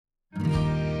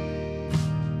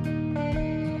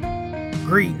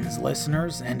Greetings,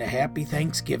 listeners, and a happy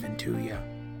Thanksgiving to you.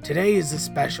 Today is a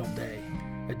special day,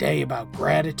 a day about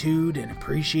gratitude and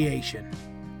appreciation,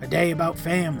 a day about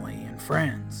family and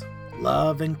friends,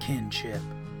 love and kinship.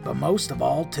 But most of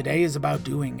all, today is about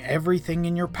doing everything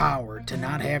in your power to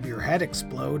not have your head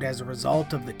explode as a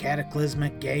result of the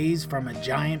cataclysmic gaze from a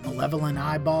giant malevolent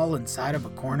eyeball inside of a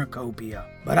cornucopia.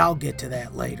 But I'll get to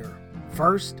that later.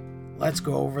 First, let's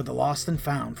go over the lost and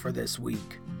found for this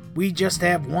week. We just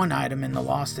have one item in the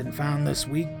lost and found this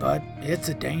week, but it's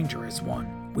a dangerous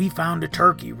one. We found a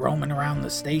turkey roaming around the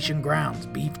station grounds,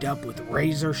 beefed up with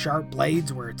razor-sharp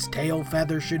blades where its tail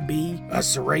feather should be, a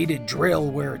serrated drill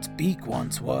where its beak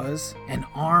once was, and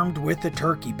armed with a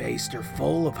turkey baster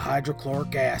full of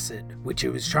hydrochloric acid, which it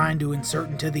was trying to insert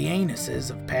into the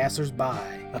anuses of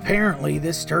passers-by. Apparently,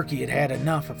 this turkey had had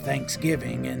enough of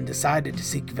Thanksgiving and decided to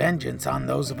seek vengeance on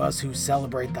those of us who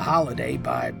celebrate the holiday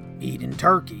by eating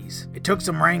turkeys. It took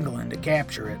some wrangling to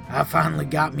capture it. I finally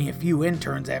got me a few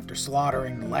interns after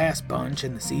slaughtering the last bunch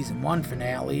in the season 1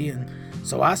 finale, and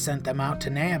so I sent them out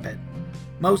to nab it.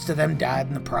 Most of them died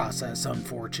in the process,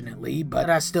 unfortunately, but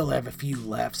I still have a few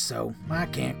left, so I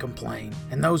can't complain.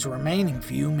 And those remaining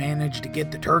few managed to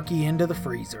get the turkey into the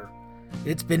freezer.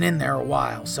 It's been in there a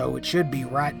while, so it should be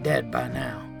right dead by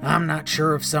now. I'm not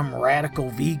sure if some radical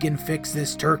vegan fixed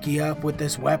this turkey up with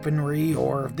this weaponry,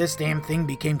 or if this damn thing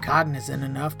became cognizant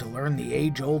enough to learn the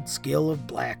age-old skill of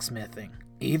blacksmithing.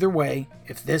 Either way,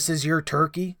 if this is your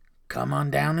turkey, come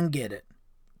on down and get it.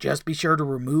 Just be sure to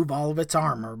remove all of its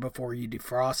armor before you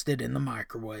defrost it in the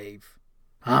microwave.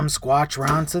 I'm Squatch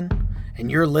Ronson,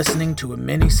 and you're listening to a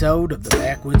mini-sode of the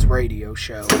Backwoods Radio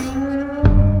Show.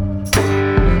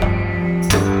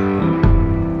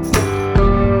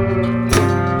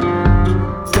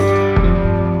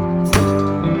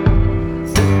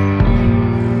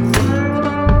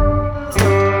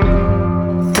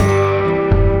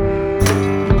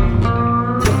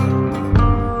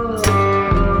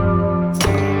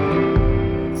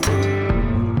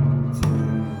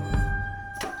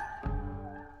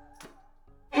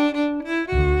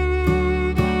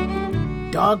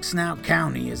 Snout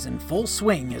County is in full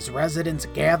swing as residents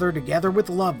gather together with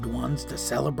loved ones to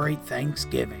celebrate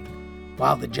Thanksgiving.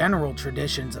 While the general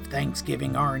traditions of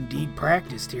Thanksgiving are indeed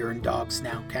practiced here in Dog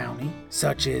Snout County,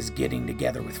 such as getting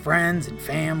together with friends and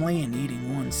family and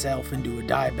eating oneself into a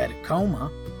diabetic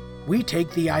coma, we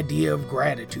take the idea of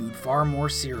gratitude far more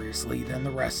seriously than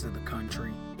the rest of the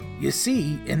country. You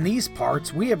see, in these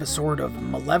parts, we have a sort of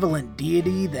malevolent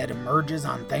deity that emerges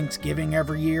on Thanksgiving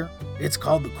every year. It's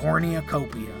called the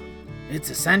Cornia-Copia. It's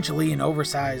essentially an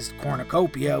oversized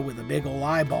cornucopia with a big ol'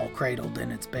 eyeball cradled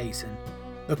in its basin.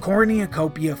 The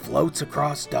Cornia-Copia floats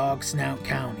across Dog Snout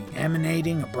County,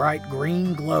 emanating a bright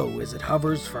green glow as it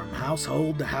hovers from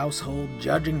household to household,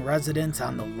 judging residents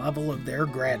on the level of their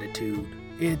gratitude.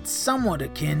 It's somewhat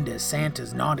akin to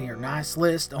Santa's naughty or nice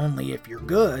list, only if you're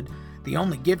good, the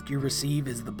only gift you receive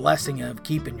is the blessing of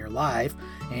keeping your life,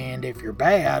 and if you're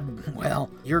bad, well,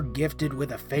 you're gifted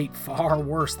with a fate far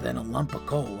worse than a lump of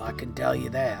coal, I can tell you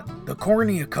that. The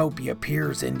Cornia-Copia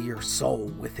peers into your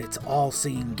soul with its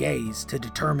all-seeing gaze to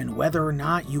determine whether or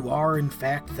not you are in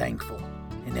fact thankful.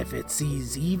 And if it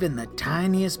sees even the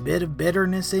tiniest bit of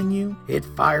bitterness in you, it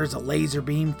fires a laser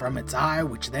beam from its eye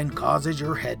which then causes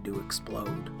your head to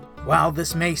explode. While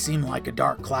this may seem like a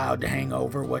dark cloud to hang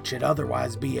over what should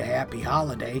otherwise be a happy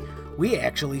holiday, we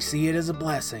actually see it as a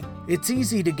blessing. It's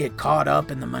easy to get caught up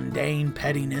in the mundane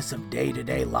pettiness of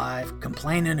day-to-day life,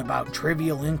 complaining about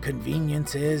trivial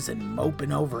inconveniences and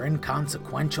moping over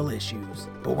inconsequential issues.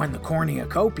 But when the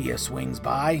Cornia-Copia swings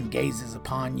by and gazes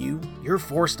upon you, you're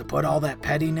forced to put all that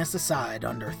pettiness aside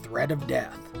under threat of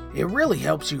death. It really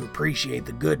helps you appreciate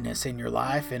the goodness in your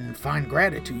life and find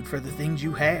gratitude for the things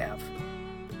you have.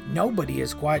 Nobody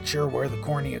is quite sure where the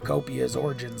Cornia-Copia's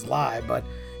origins lie, but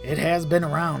it has been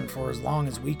around for as long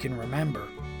as we can remember.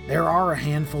 There are a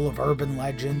handful of urban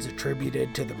legends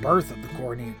attributed to the birth of the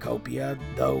Cornia-Copia,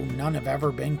 though none have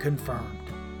ever been confirmed.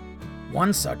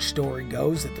 One such story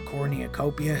goes that the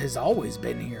Cornia-Copia has always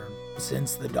been here,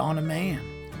 since the dawn of man,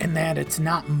 and that it's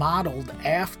not modeled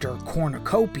after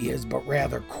cornucopias, but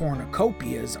rather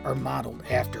cornucopias are modeled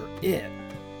after it.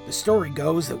 The story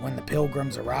goes that when the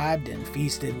Pilgrims arrived and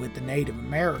feasted with the Native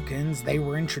Americans, they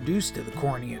were introduced to the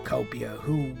Cornia-Copia,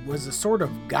 who was a sort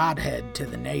of godhead to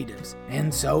the natives.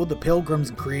 And so the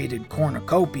Pilgrims created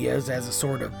cornucopias as a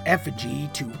sort of effigy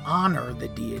to honor the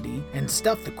deity and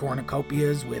stuffed the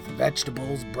cornucopias with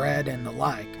vegetables, bread, and the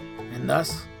like, and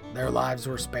thus their lives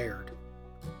were spared.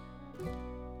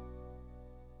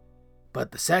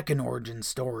 But the second origin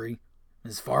story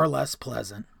is far less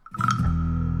pleasant.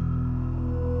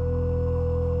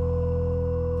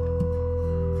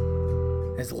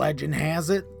 As legend has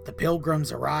it, the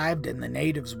pilgrims arrived and the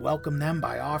natives welcomed them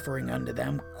by offering unto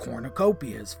them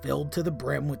cornucopias filled to the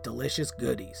brim with delicious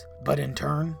goodies. But in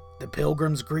turn, the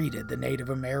pilgrims greeted the Native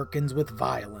Americans with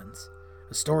violence,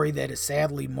 a story that is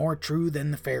sadly more true than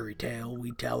the fairy tale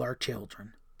we tell our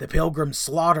children. The pilgrims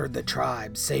slaughtered the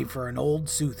tribe, save for an old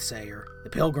soothsayer. The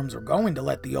pilgrims were going to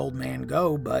let the old man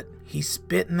go, but he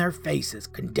spit in their faces,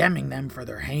 condemning them for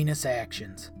their heinous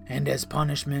actions. And as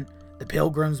punishment, the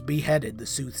pilgrims beheaded the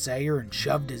soothsayer and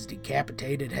shoved his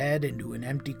decapitated head into an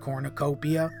empty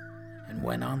cornucopia and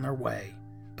went on their way.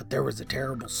 But there was a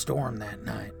terrible storm that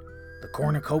night. The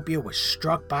cornucopia was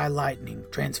struck by lightning,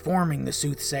 transforming the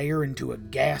soothsayer into a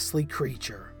ghastly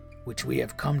creature, which we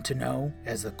have come to know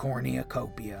as the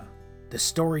Cornia-Copia. The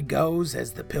story goes,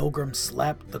 as the pilgrims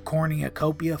slept, the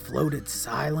Cornia-Copia floated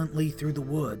silently through the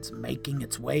woods, making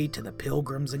its way to the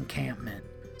pilgrims' encampment.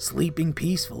 Sleeping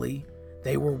peacefully,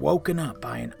 they were woken up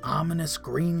by an ominous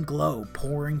green glow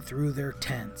pouring through their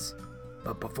tents.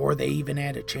 But before they even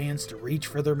had a chance to reach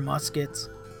for their muskets,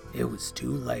 it was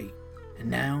too late. And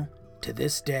now, to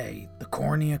this day, the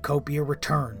Cornia-Copia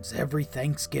returns every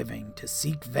Thanksgiving to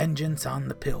seek vengeance on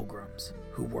the pilgrims,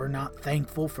 who were not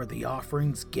thankful for the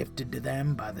offerings gifted to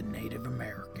them by the Native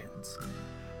Americans.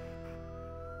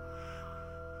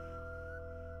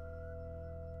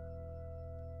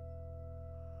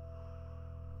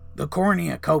 The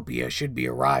Cornia-Copia should be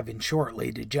arriving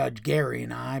shortly to Judge Gary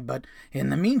and I, but in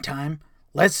the meantime,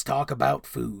 let's talk about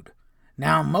food.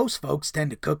 Now, most folks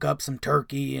tend to cook up some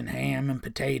turkey and ham and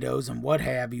potatoes and what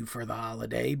have you for the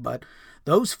holiday, but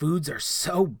those foods are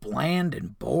so bland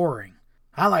and boring.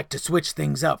 I like to switch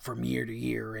things up from year to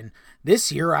year, and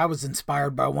this year I was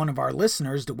inspired by one of our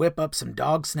listeners to whip up some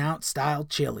dog snout-style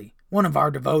chili. One of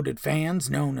our devoted fans,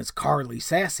 known as Carly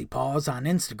Sassy Paws on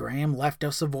Instagram, left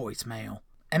us a voicemail,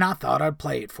 and I thought I'd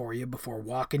play it for you before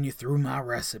walking you through my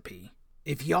recipe.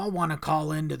 If y'all want to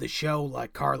call into the show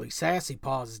like Carly Sassy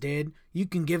Paws did, you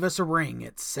can give us a ring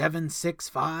at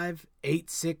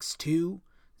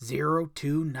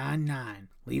 765-862-0299.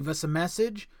 Leave us a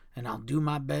message, and I'll do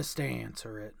my best to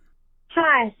answer it.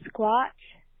 Hi, Squatch.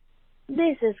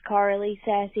 This is Carly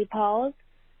Sassy Paws,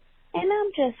 and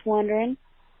I'm just wondering,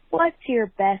 what's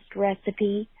your best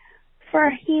recipe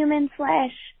for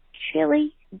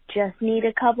human/chili? Just need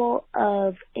a couple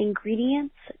of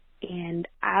ingredients, and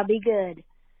I'll be good.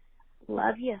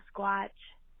 Love you, Squatch.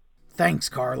 Thanks,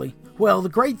 Carly. Well, the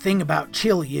great thing about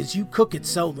chili is you cook it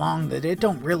so long that it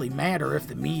don't really matter if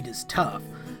the meat is tough.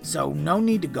 So no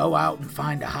need to go out and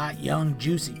find a hot, young,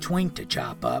 juicy twink to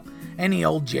chop up. Any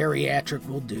old geriatric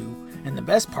will do. And the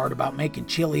best part about making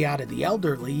chili out of the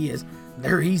elderly is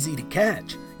they're easy to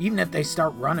catch. Even if they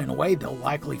start running away, they'll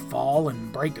likely fall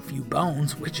and break a few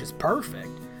bones, which is perfect.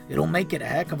 It'll make it a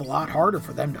heck of a lot harder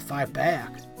for them to fight back.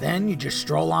 Then you just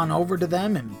stroll on over to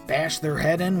them and bash their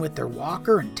head in with their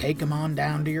walker and take them on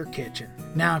down to your kitchen.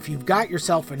 Now, if you've got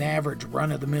yourself an average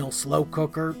run-of-the-mill slow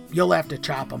cooker, you'll have to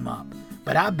chop them up.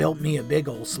 But I built me a big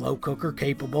old slow cooker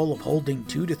capable of holding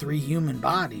 2 to 3 human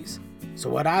bodies. So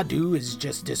what I do is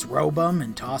just disrobe them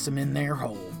and toss them in there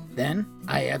whole. Then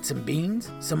I add some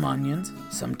beans, some onions,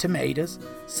 some tomatoes,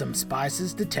 some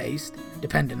spices to taste,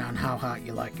 depending on how hot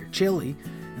you like your chili.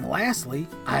 And lastly,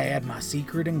 I add my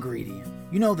secret ingredient.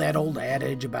 You know that old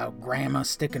adage about grandma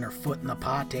sticking her foot in the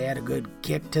pot to add a good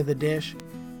kick to the dish?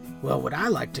 Well, what I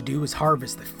like to do is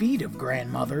harvest the feet of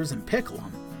grandmothers and pickle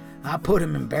them. I put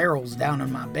them in barrels down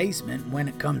in my basement, and when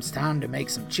it comes time to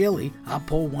make some chili, I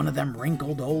pull one of them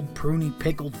wrinkled old pruny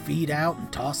pickled feet out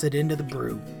and toss it into the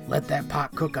brew. Let that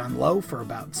pot cook on low for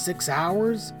about 6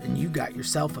 hours, and you got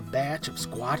yourself a batch of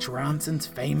Squatch Ronson's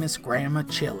famous grandma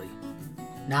chili.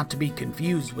 Not to be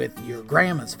confused with your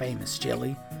grandma's famous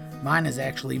chili, mine is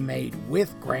actually made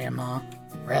with grandma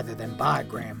rather than by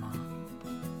grandma.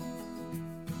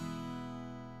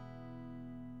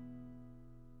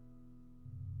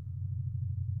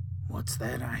 What's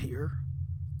that I hear?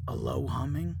 A low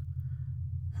humming?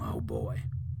 Oh boy.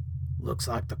 Looks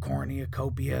like the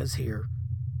Cornia-Copia is here.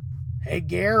 Hey,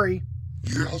 Gary.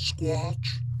 Yeah,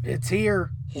 Squatch? It's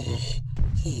here. Oh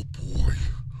boy.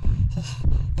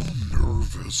 I'm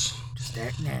nervous. Just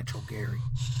act natural, Gary.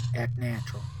 Act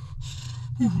natural.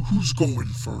 Who's going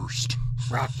first?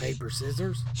 Rock, paper,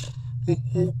 scissors?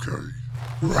 Okay.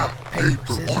 Rock, paper,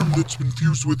 scissors. Arm that's been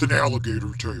fused with an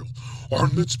alligator tail.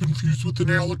 Arm that's been fused with an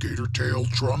alligator tail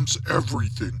trumps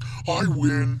everything. I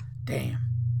win. Damn.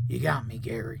 You got me,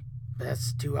 Gary.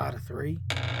 That's 2 out of 3.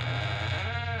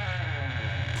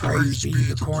 Praise be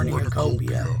the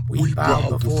Cornia-Copia. We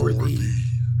bow before thee.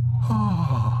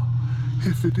 Ah,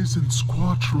 if it isn't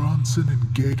Squatch Ronson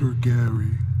and Gator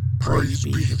Gary. Praise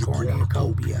be the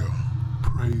Cornia-Copia.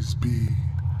 praise be.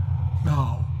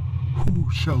 Now, who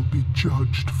shall be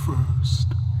judged first?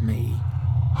 Me.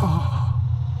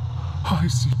 I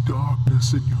see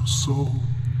darkness in your soul,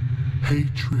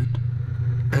 hatred,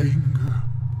 anger,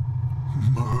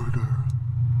 murder.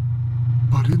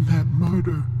 But in that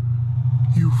murder,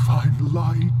 you find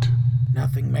light.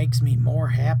 Nothing makes me more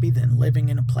happy than living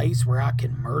in a place where I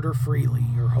can murder freely,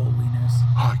 Your Holiness.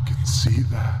 I can see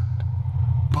that.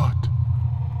 But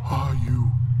are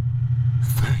you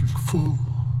thankful?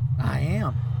 I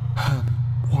am. And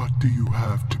what do you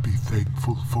have to be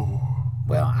thankful for?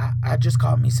 Well, I just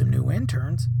caught me some new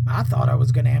interns. I thought I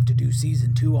was going to have to do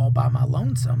season 2 all by my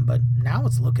lonesome, but now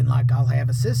it's looking like I'll have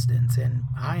assistance, and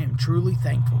I am truly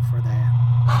thankful for that.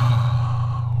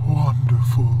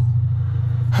 Wonderful.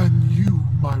 And you,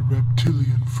 my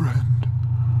reptilian friend,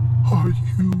 are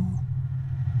you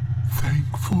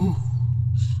thankful?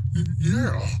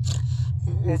 Yeah,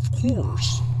 of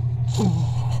course.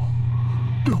 Oh,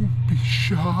 don't be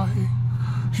shy.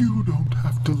 You don't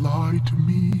have to lie to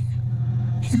me.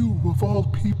 You, of all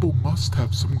people, must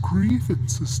have some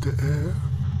grievances to air.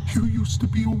 You used to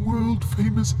be a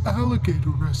world-famous alligator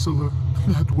wrestler.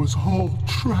 That was all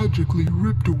tragically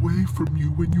ripped away from you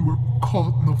when you were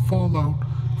caught in the fallout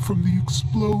from the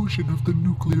explosion of the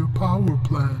nuclear power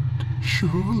plant.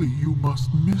 Surely you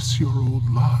must miss your old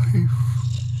life.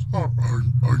 I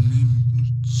mean,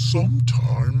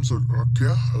 sometimes, I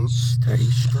guess. Stay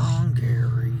strong,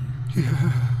 Gary.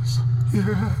 Yes.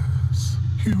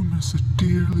 You miss it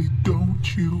dearly,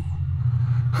 don't you?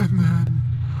 And then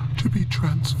to be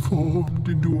transformed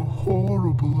into a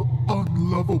horrible,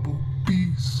 unlovable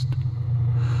beast.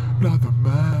 Neither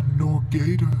man nor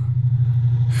gator.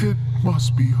 It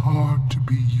must be hard to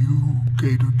be you,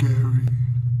 Gator Gary.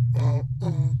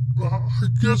 I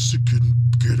guess it can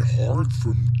get hard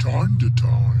from time to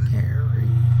time. Gary.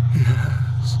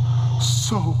 Yes,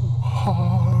 so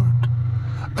hard.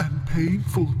 And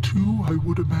painful too, I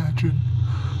would imagine.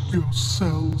 Your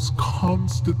cells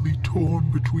constantly torn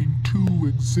between two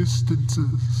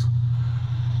existences.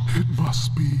 It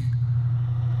must be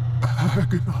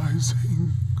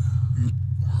agonizing. It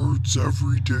hurts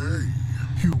every day.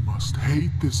 You must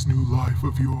hate this new life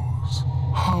of yours.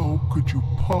 How could you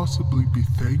possibly be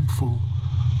thankful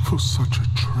for such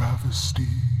a travesty?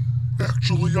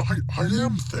 Actually, I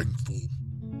am thankful.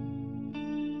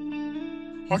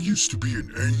 I used to be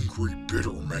an angry,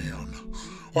 bitter man.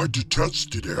 I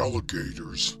detested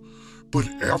alligators. But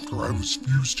after I was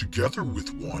fused together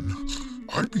with one,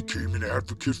 I became an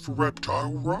advocate for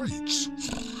reptile rights.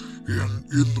 And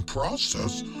in the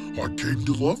process, I came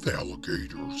to love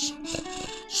alligators.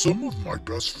 Some of my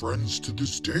best friends to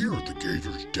this day are the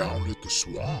gators down at the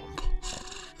swamp.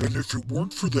 And if it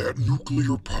weren't for that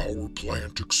nuclear power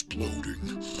plant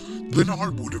exploding, then I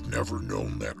would have never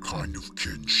known that kind of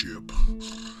kinship.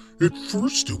 At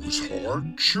first it was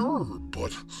hard, sure,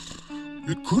 but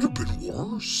it could have been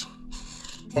worse.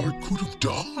 I could have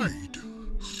died.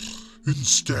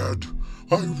 Instead,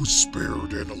 I was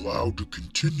spared and allowed to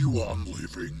continue on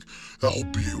living,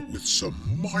 albeit with some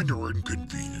minor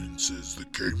inconveniences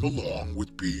that came along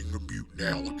with being a mutant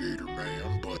alligator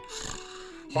man, but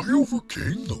I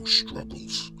overcame those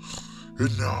struggles,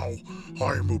 and now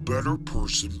I am a better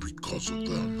person because of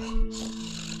them.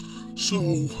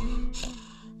 So,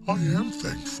 I am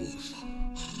thankful,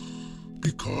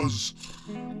 because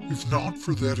if not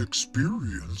for that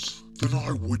experience, then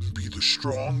I wouldn't be the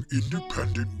strong,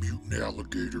 independent mutant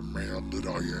alligator man that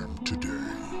I am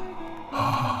today.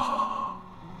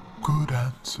 Good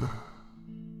answer.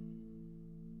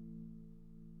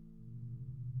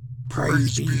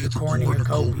 Praise be the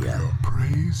Cornia-Copia.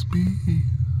 Praise be.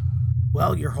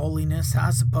 Well, Your Holiness,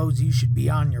 I suppose you should be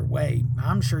on your way.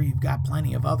 I'm sure you've got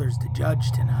plenty of others to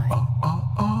judge tonight.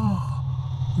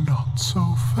 Not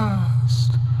so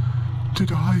fast.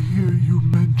 Did I hear you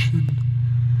mention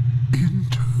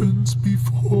interns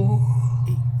before?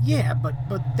 Yeah, but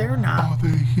they're not. Are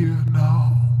they here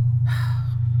now?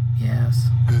 Yes.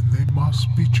 Then they must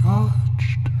be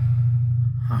judged.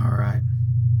 All right.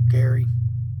 Gary,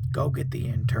 go get the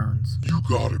interns. You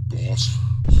got it, boss.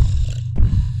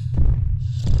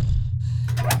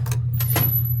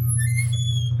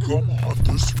 Come on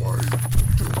this way.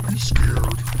 Don't be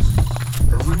scared.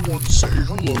 Everyone say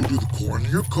hello to the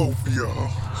Cornia-Copia.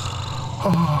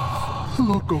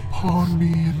 Look upon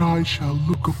me and I shall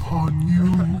look upon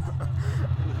you.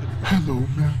 Hello,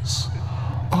 miss.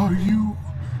 Are you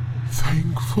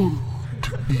thankful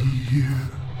to be here?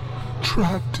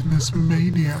 Trapped in this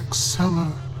maniac's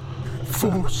cellar,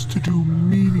 forced to do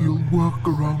menial work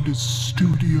around his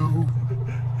studio?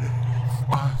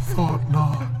 I thought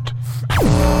not.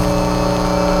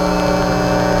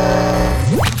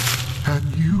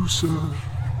 sir?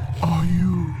 Are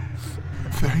you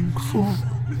thankful?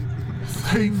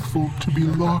 Thankful to be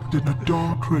locked in a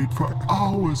dark crate for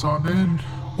hours on end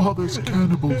while there's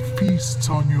cannibal feasts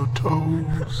on your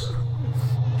toes?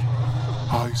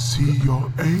 I see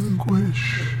your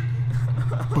anguish,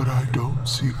 but I don't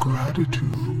see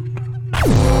gratitude.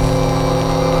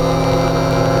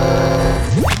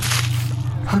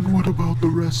 And what about the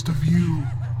rest of you?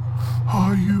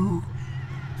 Are you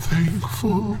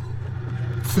thankful?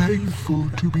 Thankful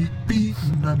to be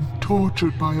beaten and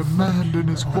tortured by a man and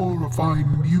his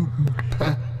horrifying mutant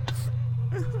pet?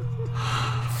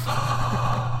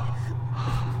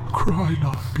 Cry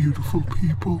not, beautiful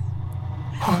people.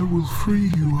 I will free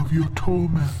you of your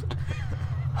torment.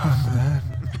 And then,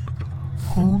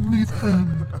 only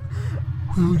then,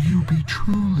 will you be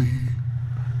truly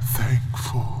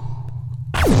thankful.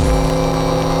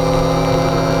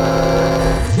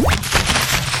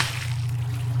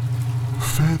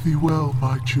 Fare thee well,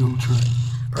 my children.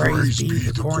 Praise be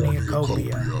the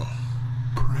Cornia-Copia.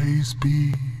 Praise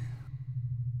be.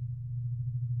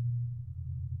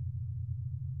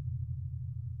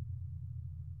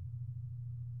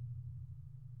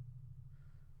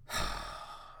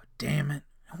 Damn it.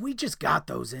 We just got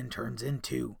those interns in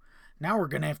too. Now we're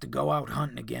gonna have to go out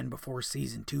hunting again before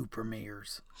season 2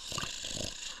 premieres.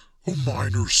 A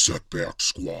minor setback,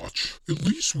 Squatch. At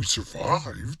least we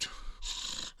survived.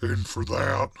 And for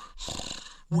that,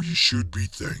 we should be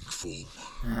thankful.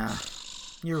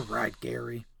 You're right,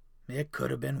 Gary. It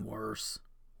could have been worse.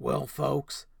 Well,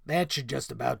 folks, that should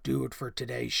just about do it for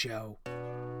today's show.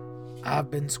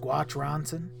 I've been Squatch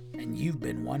Ronson, and you've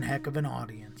been one heck of an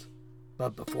audience.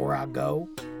 But before I go,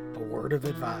 a word of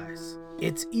advice.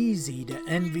 It's easy to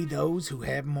envy those who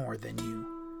have more than you,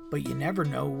 but you never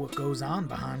know what goes on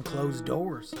behind closed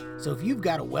doors. So if you've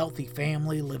got a wealthy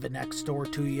family living next door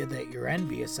to you that you're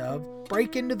envious of,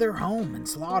 break into their home and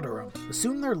slaughter them.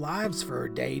 Assume their lives for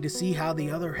a day to see how the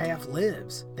other half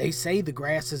lives. They say the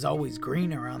grass is always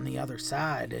greener on the other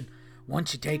side, and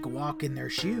once you take a walk in their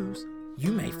shoes,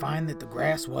 you may find that the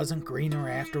grass wasn't greener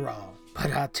after all.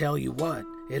 But I tell you what,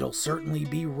 it'll certainly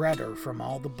be redder from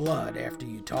all the blood after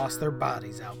you toss their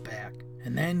bodies out back.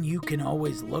 And then you can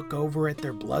always look over at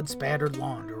their blood-spattered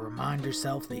lawn to remind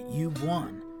yourself that you've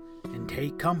won, and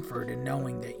take comfort in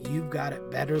knowing that you've got it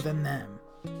better than them,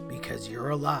 because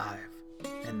you're alive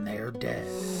and they're dead.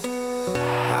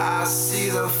 I see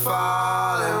the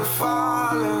falling.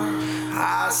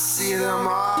 I see them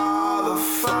all, the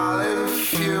fallen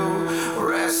few.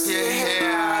 Rest your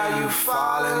head, you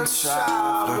fallen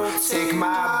traveler. Take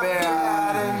my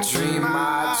bed and dream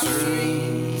my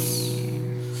dreams.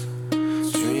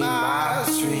 Dream my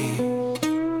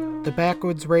dreams. The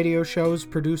Backwoods Radio Show is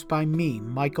produced by me,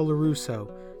 Michael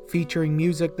LaRusso, featuring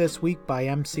music this week by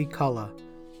MC Cullah.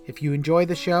 If you enjoy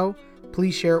the show,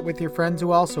 please share it with your friends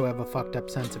who also have a fucked up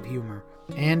sense of humor.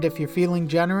 And if you're feeling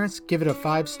generous, give it a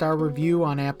 5-star review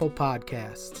on Apple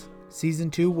Podcasts. Season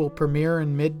 2 will premiere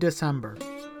in mid-December.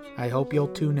 I hope you'll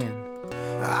tune in.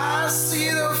 I see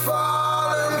the fall.